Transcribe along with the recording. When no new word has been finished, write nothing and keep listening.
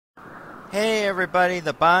Hey everybody,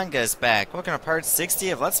 the Banga's back. Welcome to part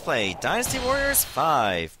 60 of Let's Play Dynasty Warriors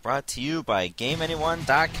 5, brought to you by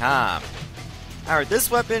GameAnyone.com. Alright, this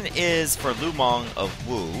weapon is for Lu Meng of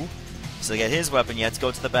Wu. So to get his weapon, you have to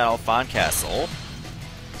go to the Battle of Fang Castle,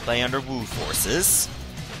 play under Wu forces,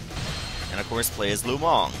 and of course play as Lu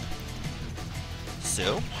Meng.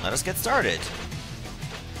 So, let us get started.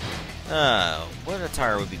 What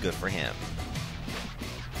attire would be good for him?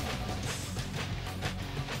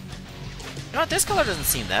 You know what, this color doesn't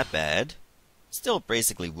seem that bad. Still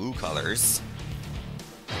basically Wu colors.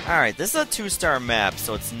 Alright, this is a 2-star map,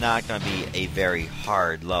 so it's not going to be a very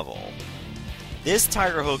hard level. This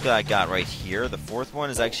Tiger Hook that I got right here, the 4th one,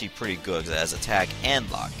 is actually pretty good because it has attack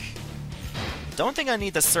and luck. Don't think I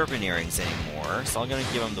need the Serpent Earrings anymore, so I'm going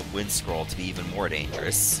to give him the Wind Scroll to be even more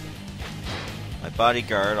dangerous. My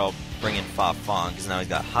bodyguard, I'll bring in Fang because now he's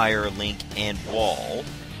got Higher, Link, and Wall.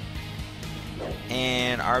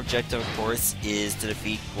 And our objective, of course, is to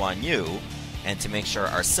defeat Guan Yu, and to make sure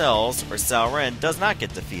ourselves, or Cao Ren, does not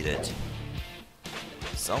get defeated.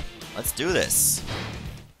 So, let's do this.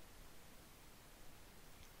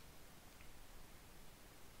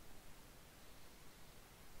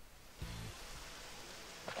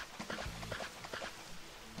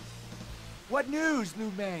 What news,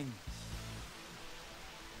 Liu Meng?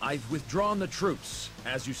 I've withdrawn the troops,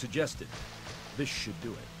 as you suggested. This should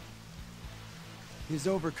do it. His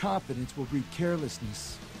overconfidence will breed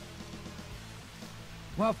carelessness.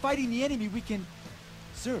 While fighting the enemy, we can...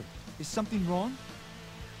 Sir, is something wrong?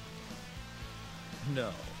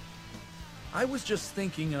 No. I was just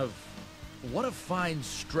thinking of what a fine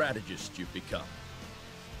strategist you've become.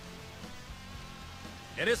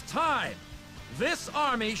 It is time! This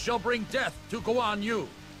army shall bring death to Guan Yu.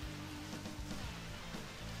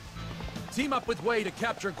 Team up with Wei to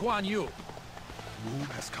capture Guan Yu. Wu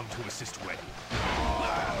has come to assist Wei.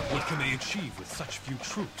 What can they achieve with such few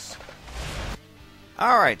troops?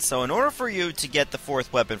 Alright, so in order for you to get the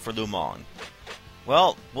 4th weapon for Lu Meng,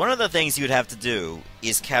 well, one of the things you'd have to do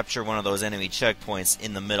is capture one of those enemy checkpoints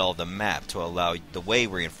in the middle of the map to allow the Wei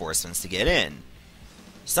reinforcements to get in.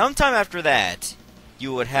 Sometime after that,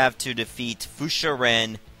 you would have to defeat Fu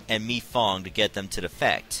Shiren and Mi Fang to get them to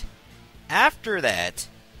defect. After that,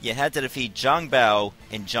 you had to defeat Zhang Bao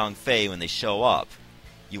and Zhang Fei when they show up.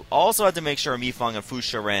 You also had to make sure Mi Fang and Fu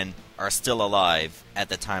Shiren are still alive at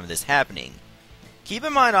the time of this happening. Keep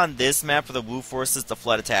in mind on this map for the Wu forces, the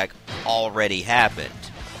flood attack already happened.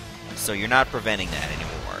 So you're not preventing that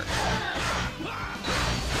anymore.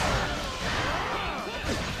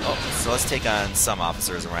 Oh, so let's take on some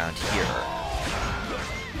officers around here.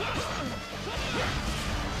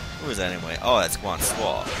 Who is that anyway? Oh, that's Guan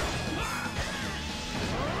Suo.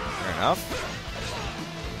 Fair enough.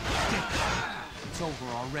 It's over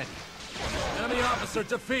already. Enemy officer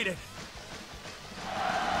defeated.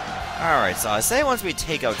 Alright, so I say once we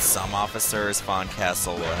take out some officers, Fang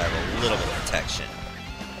Castle will have a little bit of protection.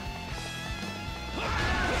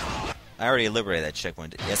 I already liberated that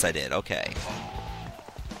checkpoint. Yes, I did. Okay.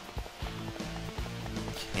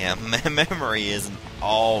 Yeah, memory isn't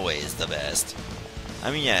always the best.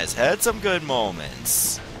 I mean, yeah, it's had some good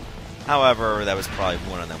moments. However, that was probably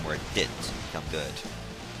one of them where it didn't become good.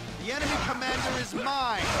 The enemy commander is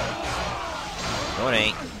mine! No, it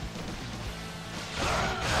ain't. Is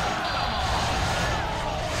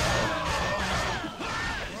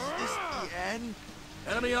this the end?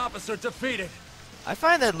 Enemy officer defeated. I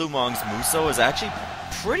find that Lu Meng's Muso is actually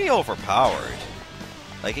pretty overpowered.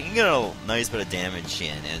 Like, it can get a nice bit of damage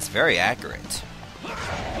in, and it's very accurate.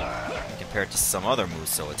 Compared to some other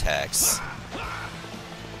Muso attacks.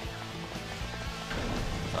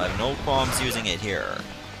 I have no qualms using it here.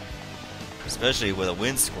 Especially with a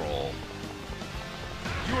Wind Scroll.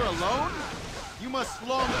 You are alone? You must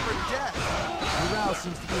long for death. Morale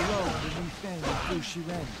seems to be low with Liu Fang and Fu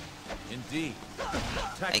Shiren. Indeed.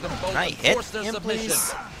 Attack Hey, them can both I and hit force their him, submission.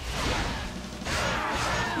 please?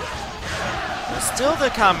 Still, the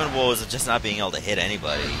common woe is just not being able to hit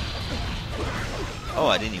anybody. Oh,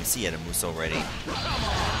 I didn't even see it. A Muso already. Is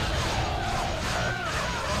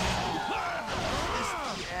this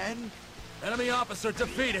the end? Enemy officer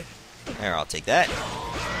defeated. There, I'll take that.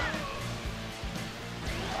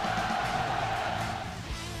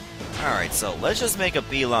 Alright, so let's just make a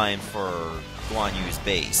beeline for Guan Yu's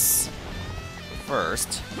base. But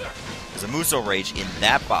first, there's a Muso Rage in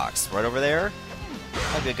that box right over there.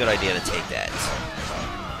 Might be a good idea to take that.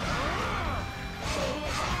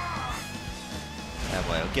 That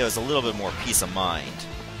way it'll give us a little bit more peace of mind.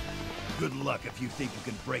 Good luck if you think you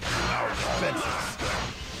can break through our defenses.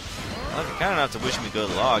 Well, if you're kind enough to wish me good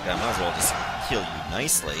luck, I might as well just kill you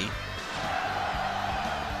nicely.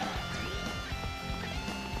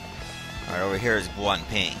 Alright, over here is Guan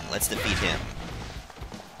Ping. Let's defeat him.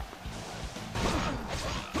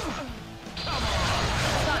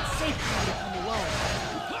 It's not safe for you to come alone.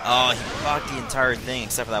 Oh, he blocked the entire thing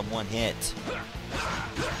except for that one hit.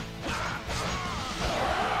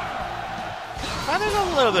 There's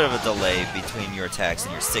a little bit of a delay between your attacks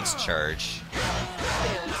and your 6th charge,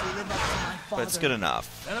 Failed to live up to my but it's father. good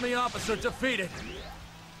enough. Enemy officer defeated.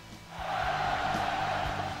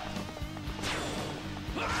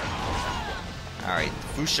 Alright,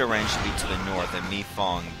 Fuxia Ren should be to the north and Mi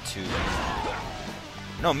Fang to...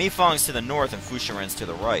 No, Mi Fang's to the north and Fuxia Ren's to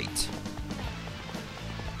the right.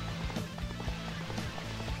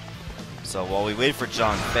 So while we wait for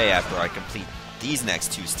Zhang Fei after I complete these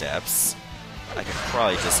next 2 steps, I could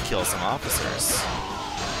probably just kill some officers.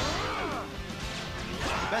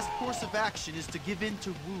 The best course of action is to give in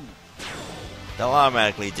to Wu. They'll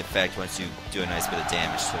automatically defect once you do a nice bit of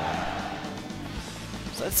damage to them.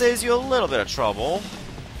 So that saves you a little bit of trouble.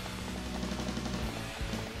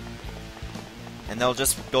 And they'll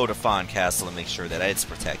just go to Fang Castle and make sure that it's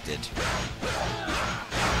protected.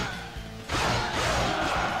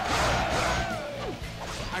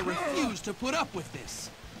 I refuse to put up with this.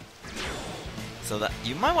 So that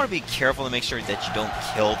you might want to be careful to make sure that you don't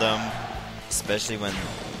kill them, especially when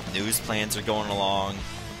news plans are going along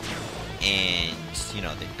and, you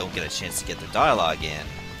know, they don't get a chance to get their dialogue in.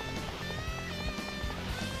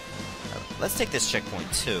 Let's take this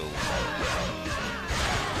checkpoint too.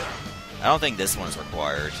 I don't think this one's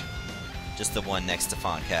required. Just the one next to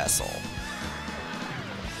Fang Castle.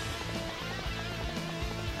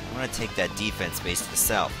 I'm gonna take that defense base to the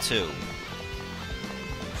south too.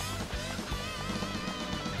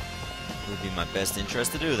 It would be my best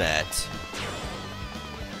interest to do that.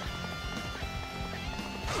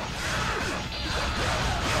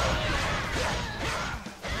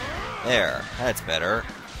 There, that's better.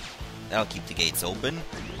 That'll keep the gates open.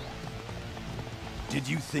 Did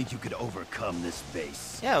you think you could overcome this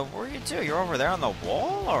base? Yeah, where are you two? You're over there on the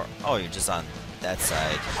wall? Or oh, you're just on that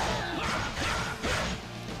side.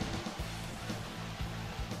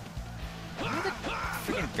 Where did the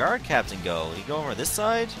freaking guard captain go? He go over this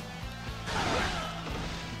side?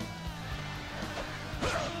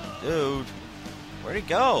 Dude, where'd he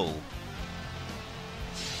go?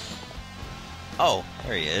 Oh,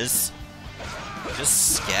 there he is.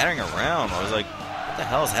 Just scattering around. I was like, what the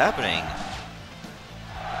hell is happening?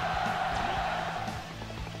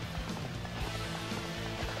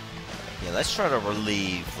 Yeah, let's try to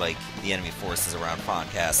relieve, like, the enemy forces around Fang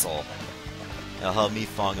Castle. That'll help Mi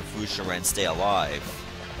Fang and Fuxia Ren stay alive.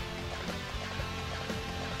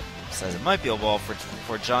 Says it might be a wall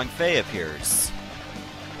before Zhang Fei appears.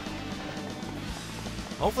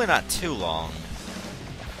 Hopefully not too long.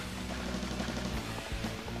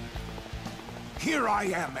 Here I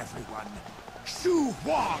am, everyone. Xu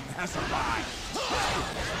Huang has arrived.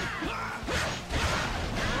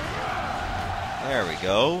 There we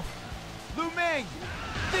go. Lu Meng,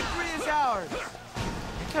 victory is ours.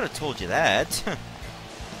 I could have told you that.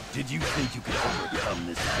 Did you think you could overcome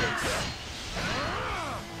this base?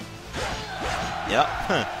 Yep.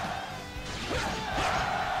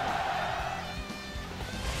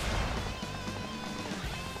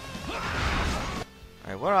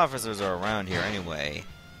 Alright, what officers are around here anyway?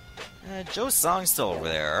 Zhou Song's still over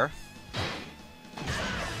there.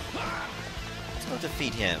 Let's go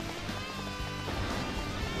defeat him.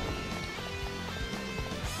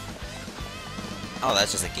 Oh,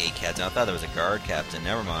 that's just a gate captain. I thought there was a guard captain.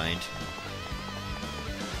 Never mind.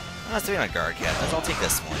 Oh, it's not a guard captain. I'll take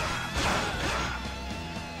this one.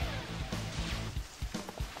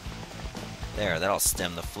 There, that'll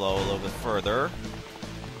stem the flow a little bit further.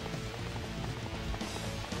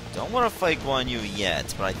 Don't want to fight Guan Yu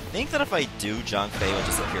yet, but I think that if I do, Zhang Fei will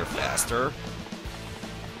just appear faster.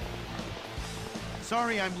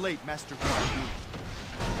 Sorry I'm late, Master Guan Yu.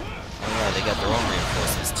 Oh yeah, they got their own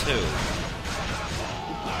reinforcements too.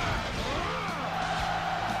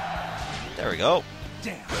 There we go.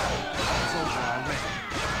 Damn, it's over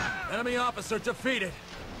already. Enemy officer defeated.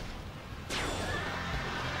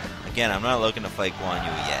 Again, I'm not looking to fight Guan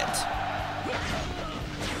Yu yet.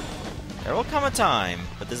 There will come a time,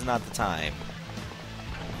 but this is not the time.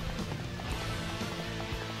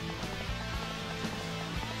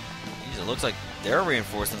 Jeez, it looks like their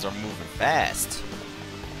reinforcements are moving fast.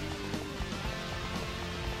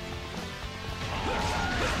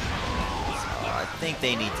 I think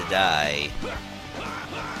they need to die.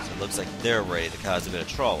 So it looks like they're ready to cause a bit of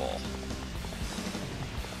trouble.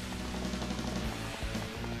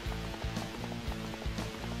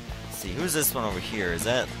 Let's see, who's this one over here? Is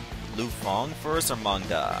that Lu Fang first or Meng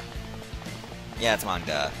Da? Yeah, it's Meng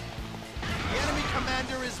Da.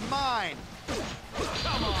 commander is mine.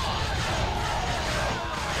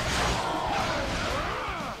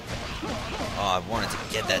 Oh, I wanted to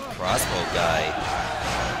get that crossbow guy.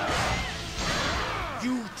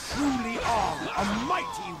 You truly are a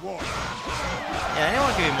mighty warrior. Yeah,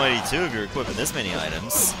 anyone can be mighty too if you're equipping this many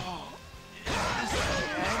items.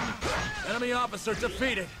 Enemy officer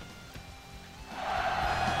defeated.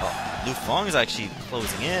 Oh, Lu Fang's actually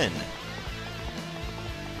closing in.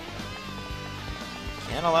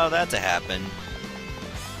 Can't allow that to happen.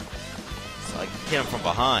 So I can hit him from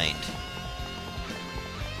behind.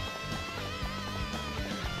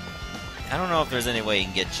 I don't know if there's any way you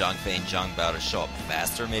can get Zhang Fei and Zhang Bao to show up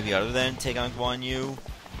faster, maybe other than take on Guan Yu.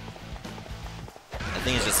 I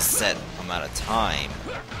think it's just a set amount of time.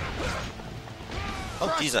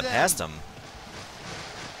 Oh, geez, I passed him.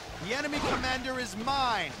 The enemy commander is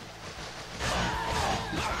mine.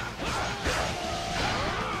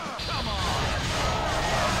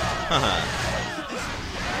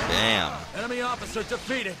 Bam. Enemy officer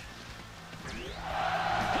defeated.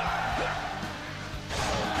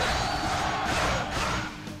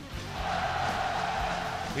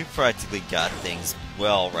 We've practically got things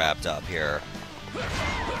well wrapped up here.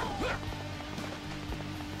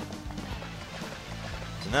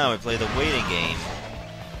 So now we play the waiting game.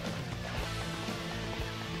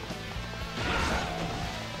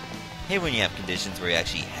 Hey, when you have conditions where you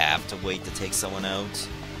actually have to wait to take someone out,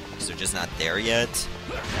 because they're just not there yet.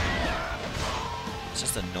 It's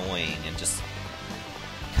just annoying and just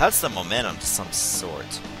cuts the momentum to some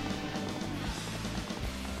sort.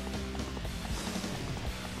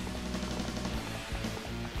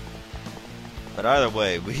 But either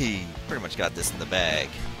way, we pretty much got this in the bag.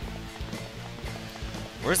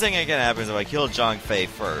 Worst thing that can happen is if I kill Zhang Fei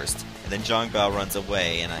first, and then Zhang Bao runs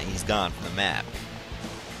away and he's gone from the map.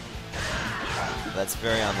 That's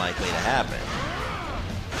very unlikely to happen.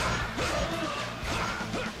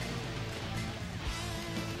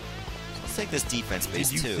 So let's take this defense base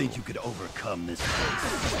too. Did you think you could overcome this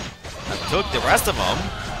place? I took the rest of them.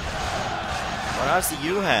 What else do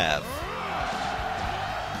you have?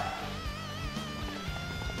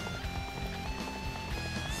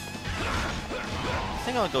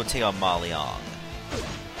 I think I'll go take out Ma Liang.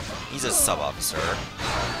 He's a sub-officer.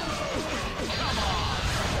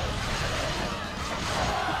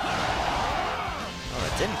 Oh,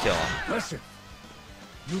 that didn't kill him. Listen,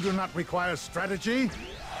 you do not require strategy?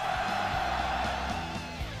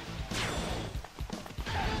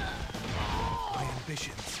 My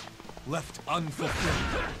ambitions left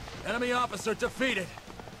unfulfilled. Enemy officer defeated.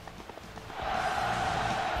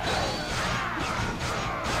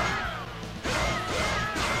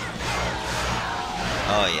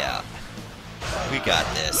 Oh yeah. We got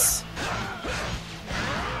this.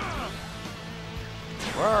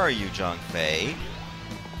 Where are you, Zhang Fei?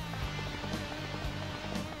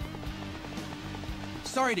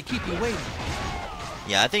 Sorry to keep you waiting.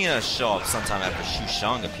 Yeah, I think it'll show up sometime after Xu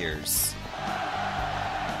Shang appears.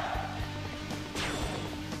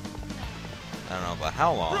 I don't know about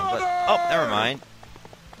how long, but... Oh, never mind.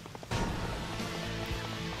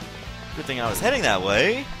 Good thing I was heading that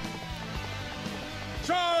way.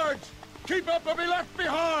 Charge! Keep up or be left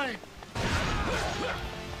behind!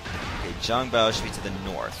 Okay, Zhang Bao should be to the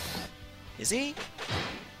north. Is he?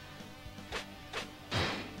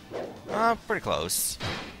 Pretty close.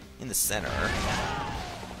 In the center.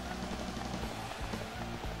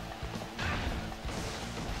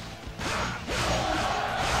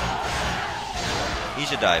 He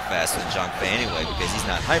should die faster than Zhang Fei anyway, because he's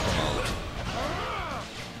not hyper mode.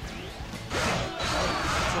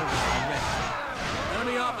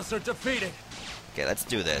 Enemy officer defeated. Okay, let's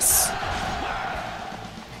do this.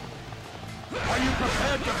 Are you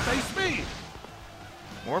prepared to face me?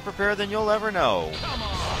 More prepared than you'll ever know.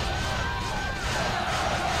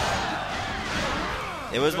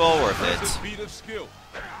 It was well worth it. Speed of skill.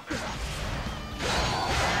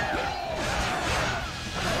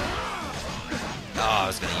 Oh, I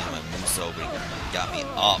was gonna use my Muso, but he got me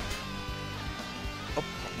up. Oh,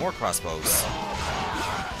 more crossbows.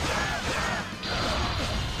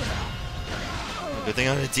 Good thing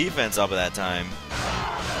I had a defense up at that time.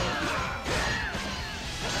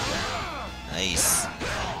 Nice.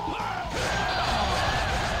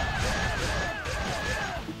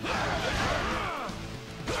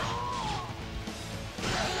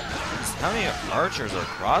 How many archers or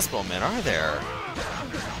crossbowmen are there?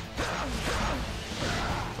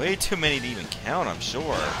 Way too many to even count, I'm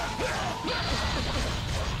sure.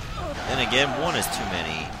 Then again, one is too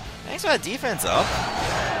many. Thanks for that defense up.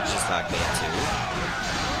 It's just not getting to.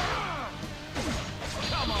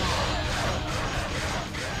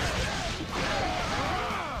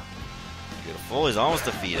 Beautiful. He's almost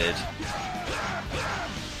defeated.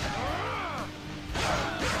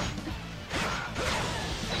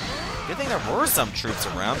 Good thing there were some troops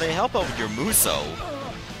around. They help out with your Muso.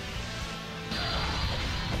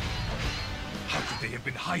 How could they have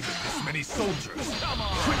been hiding this many soldiers?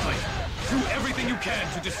 Quickly! Do everything you can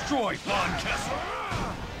to destroy Fang Castle!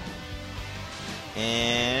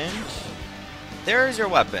 And there's your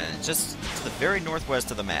weapon, just to the very northwest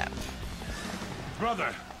of the map.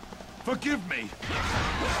 Brother, forgive me.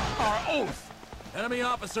 Our oath. Enemy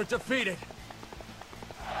officer defeated.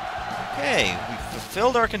 Okay, we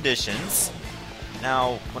fulfilled our conditions.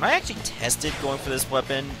 Now, when I actually tested going for this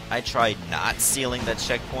weapon, I tried not sealing that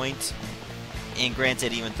checkpoint. And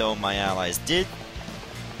granted, even though my allies did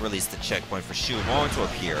release the checkpoint for Shu Wong to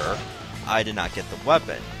appear, I did not get the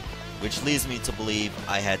weapon, which leads me to believe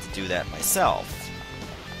I had to do that myself.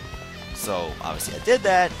 So, obviously I did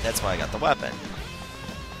that, that's why I got the weapon.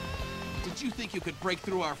 Did you think you could break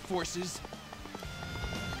through our forces?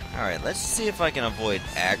 Alright, let's see if I can avoid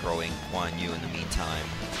aggroing Guan Yu in the meantime.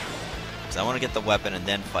 Because I want to get the weapon and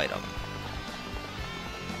then fight him.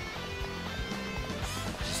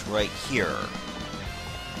 Just right here.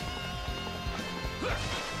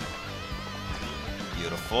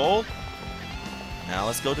 Beautiful. Now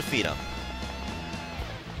let's go defeat him.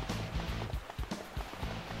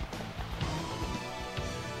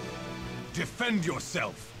 Defend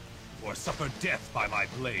yourself, or suffer death by my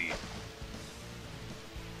blade.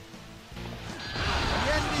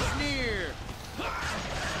 The end is near!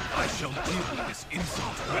 I shall deal with this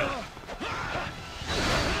insult well.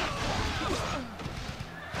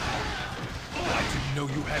 I didn't know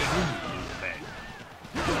you had it in you, Meng.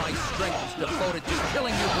 My strength is devoted to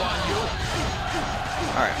killing you, Guan Yu.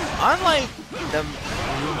 Alright, unlike the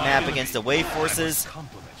map against the Wave Forces,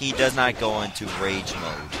 he does not go into rage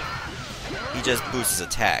mode. He just boosts his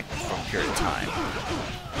attack for a period of time.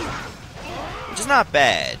 Which is not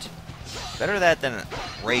bad. Better that than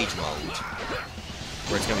rage mode,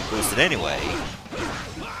 where it's going to be boosted anyway.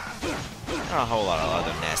 Not a whole lot of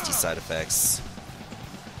other nasty side effects.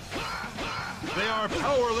 They are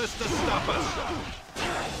powerless to stop us!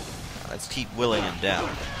 Let's keep willing him down.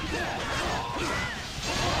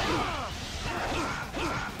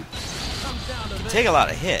 Can take a lot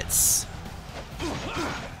of hits.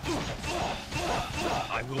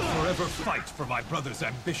 I will forever fight for my brother's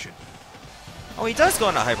ambition. Oh, he does go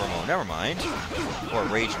into hyper mode. Never mind. Or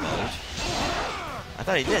rage mode. I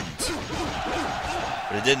thought he didn't.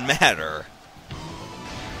 But it didn't matter.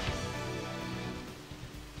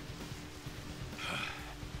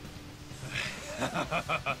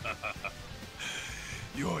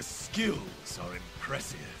 Your skills are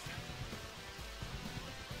impressive.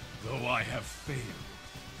 Though I have failed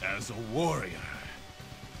as a warrior,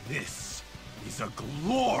 this is a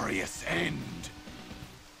glorious end.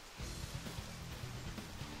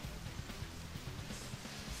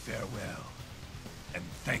 Farewell, and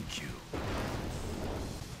thank you.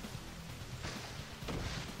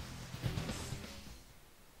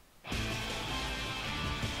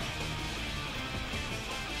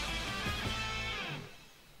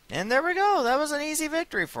 And there we go. That was an easy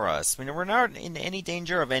victory for us. I mean, we're not in any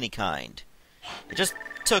danger of any kind. It just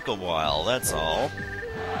took a while, that's all.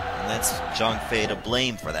 And that's Zhang Fei to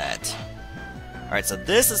blame for that. Alright, so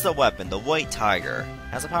this is the weapon, the White Tiger.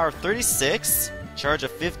 Has a power of 36, charge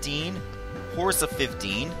of 15, horse of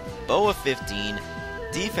 15, bow of 15,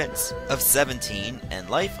 defense of 17, and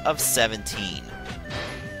life of 17.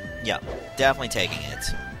 Yeah, definitely taking it.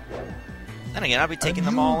 Then again, I'll be taking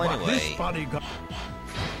them all anyway.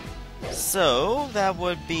 So, that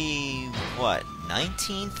would be, what,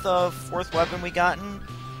 19th of 4th weapon we gotten?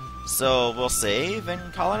 So, we'll save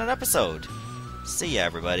and call it an episode. See ya,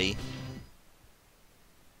 everybody.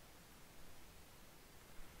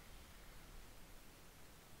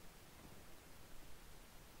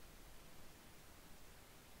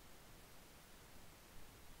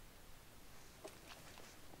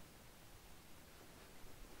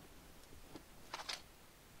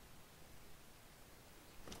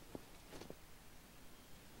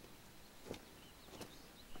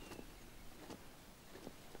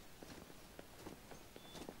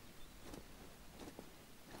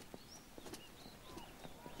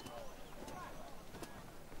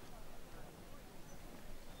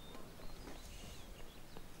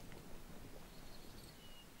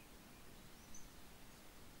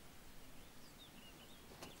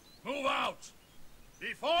 Move out!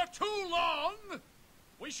 Before too long,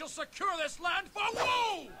 we shall secure this land for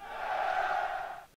Wu!